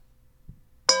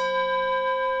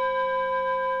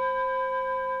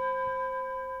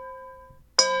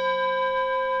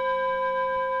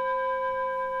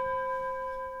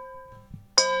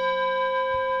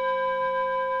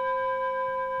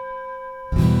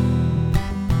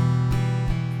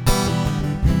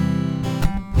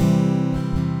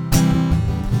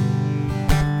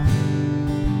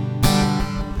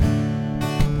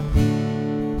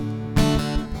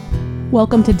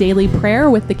Welcome to Daily Prayer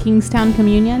with the Kingstown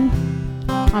Communion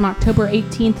on October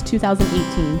 18th,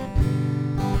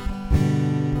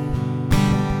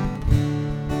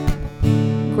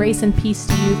 2018. Grace and peace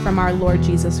to you from our Lord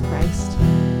Jesus Christ.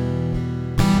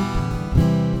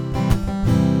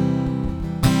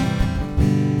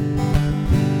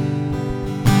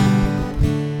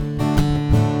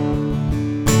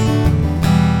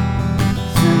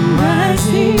 From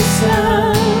rising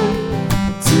sun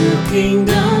to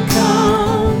kingdom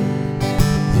come,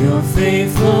 your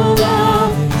faithful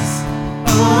love is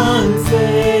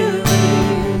unfailing.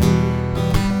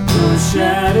 Your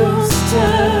shadows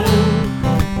turn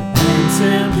and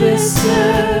tempests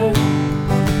turn,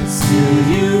 still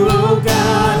you, O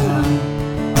God,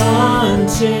 are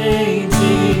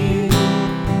unchanging.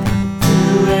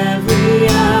 Through every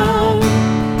hour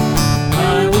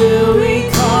I will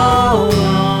recall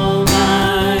all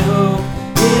my hope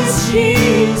is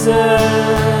Jesus.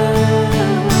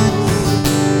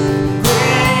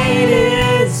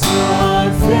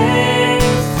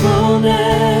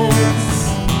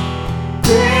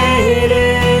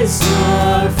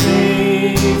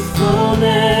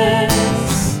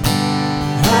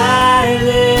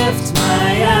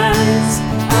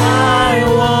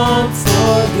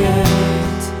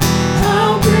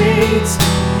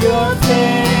 Your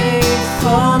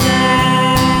faithfulness.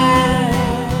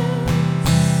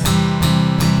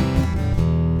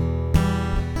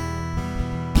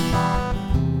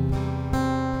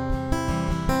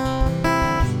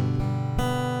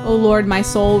 O Lord, my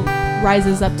soul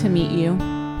rises up to meet you,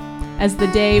 as the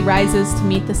day rises to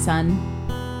meet the sun.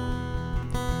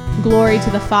 Glory to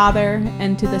the Father,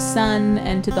 and to the Son,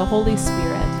 and to the Holy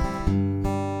Spirit,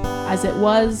 as it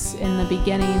was in the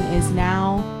beginning, is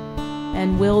now,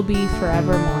 and will be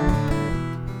forevermore.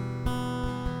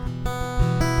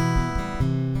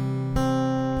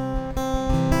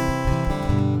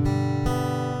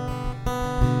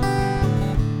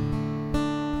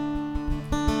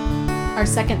 Our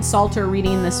second Psalter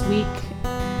reading this week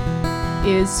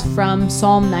is from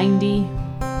Psalm 90,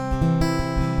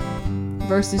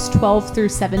 verses 12 through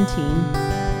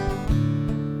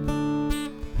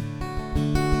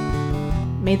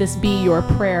 17. May this be your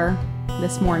prayer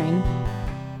this morning.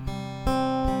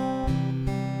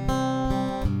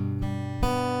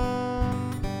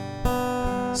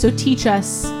 So teach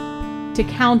us to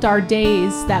count our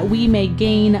days that we may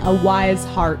gain a wise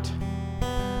heart.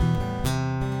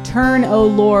 Turn, O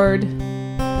Lord,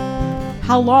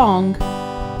 how long?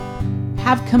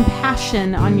 Have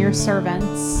compassion on your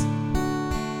servants.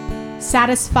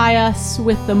 Satisfy us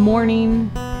with the morning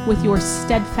with your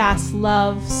steadfast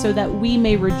love, so that we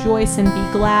may rejoice and be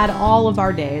glad all of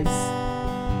our days.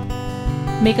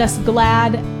 Make us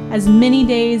glad as many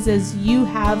days as you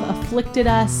have afflicted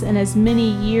us, and as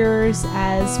many years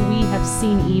as we have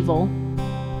seen evil.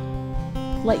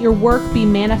 Let your work be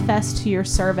manifest to your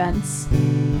servants,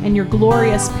 and your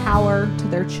glorious power to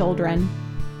their children.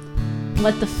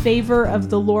 Let the favor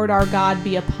of the Lord our God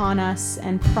be upon us,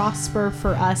 and prosper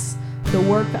for us the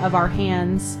work of our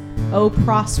hands. O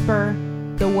prosper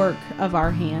the work of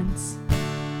our hands.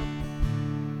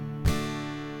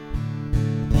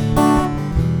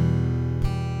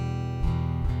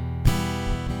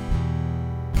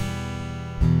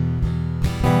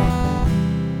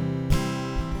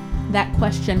 That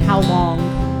question, how long?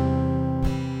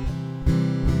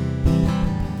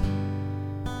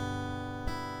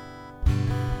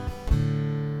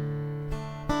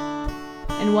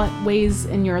 In what ways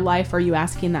in your life are you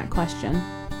asking that question?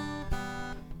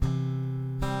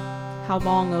 How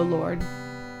long, O Lord?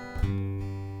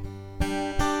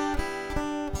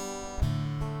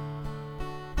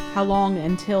 How long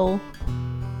until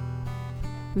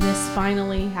this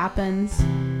finally happens?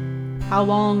 How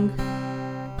long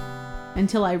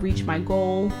until I reach my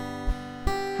goal?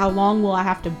 How long will I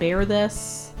have to bear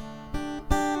this?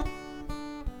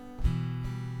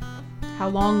 How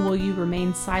long will you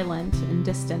remain silent and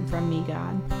distant from me,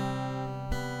 God?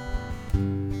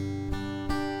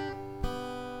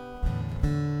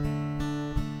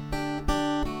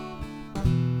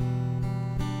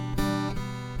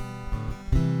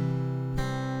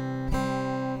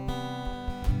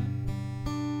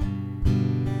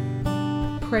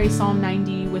 Pray Psalm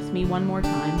 90 with me one more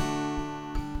time.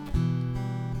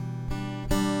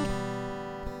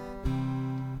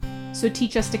 So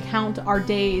teach us to count our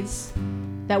days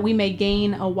that we may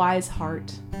gain a wise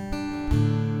heart.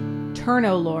 Turn,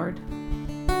 O Lord.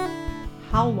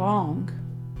 How long?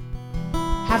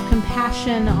 Have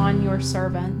compassion on your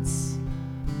servants.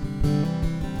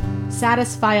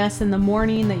 Satisfy us in the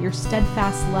morning that your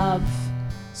steadfast love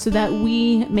so that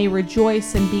we may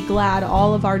rejoice and be glad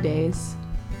all of our days.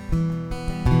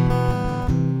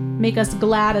 Make us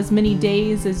glad as many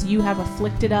days as you have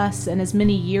afflicted us, and as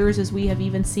many years as we have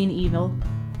even seen evil.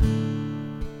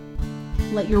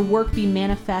 Let your work be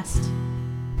manifest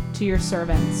to your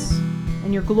servants,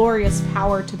 and your glorious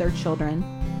power to their children.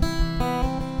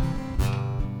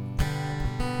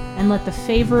 And let the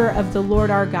favor of the Lord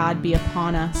our God be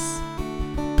upon us,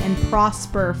 and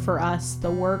prosper for us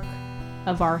the work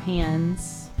of our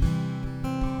hands.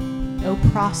 O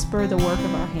prosper the work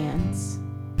of our hands.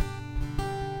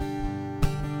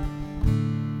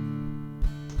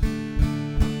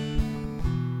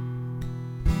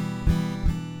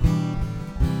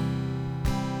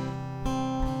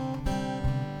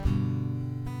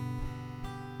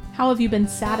 How have you been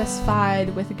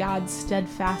satisfied with God's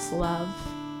steadfast love?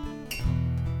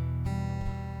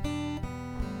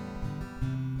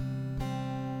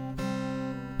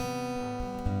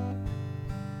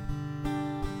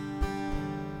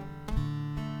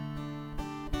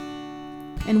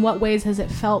 In what ways has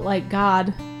it felt like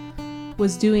God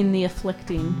was doing the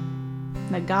afflicting,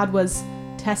 that God was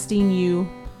testing you?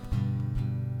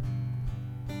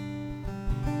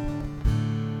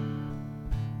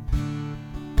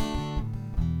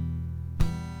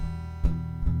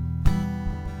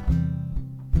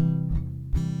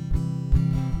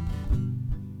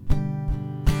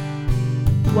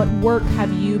 What work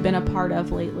have you been a part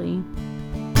of lately?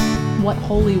 What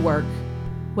holy work?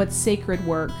 What sacred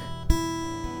work?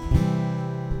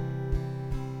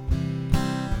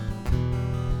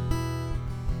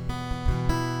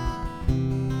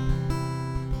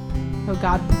 Oh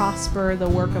God, prosper the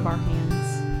work of our hands.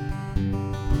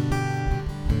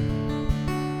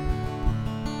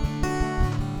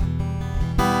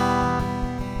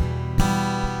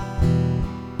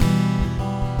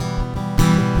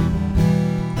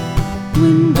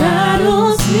 When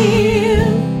battle's near,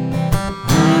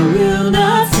 I will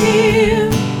not fear.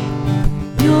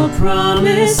 Your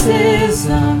promises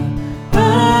are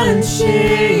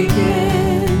unshaken.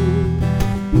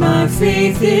 My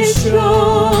faith is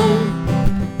strong,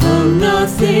 of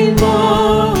nothing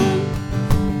more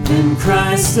than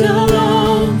Christ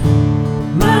alone,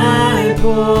 my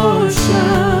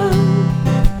portion.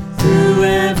 Through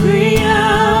every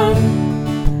hour,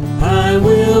 I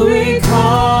will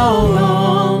recall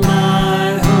all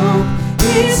my hope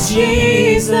is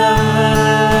Jesus.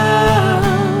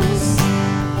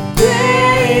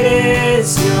 Great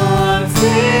is your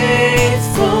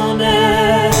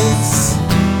faithfulness.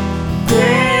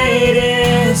 Great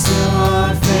is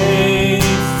your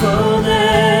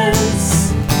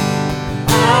faithfulness.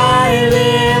 I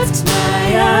lift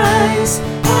my eyes,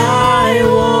 I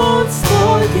won't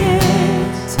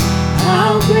forget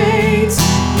how great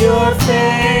your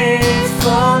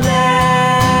faithfulness.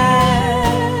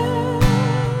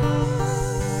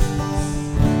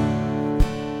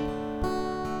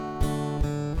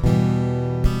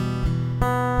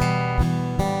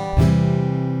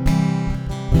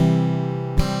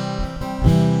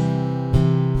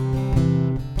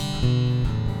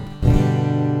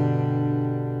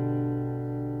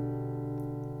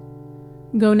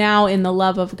 Go now in the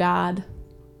love of God,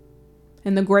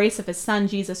 in the grace of his Son,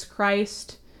 Jesus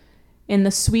Christ, in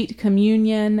the sweet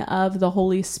communion of the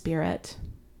Holy Spirit.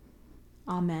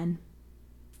 Amen.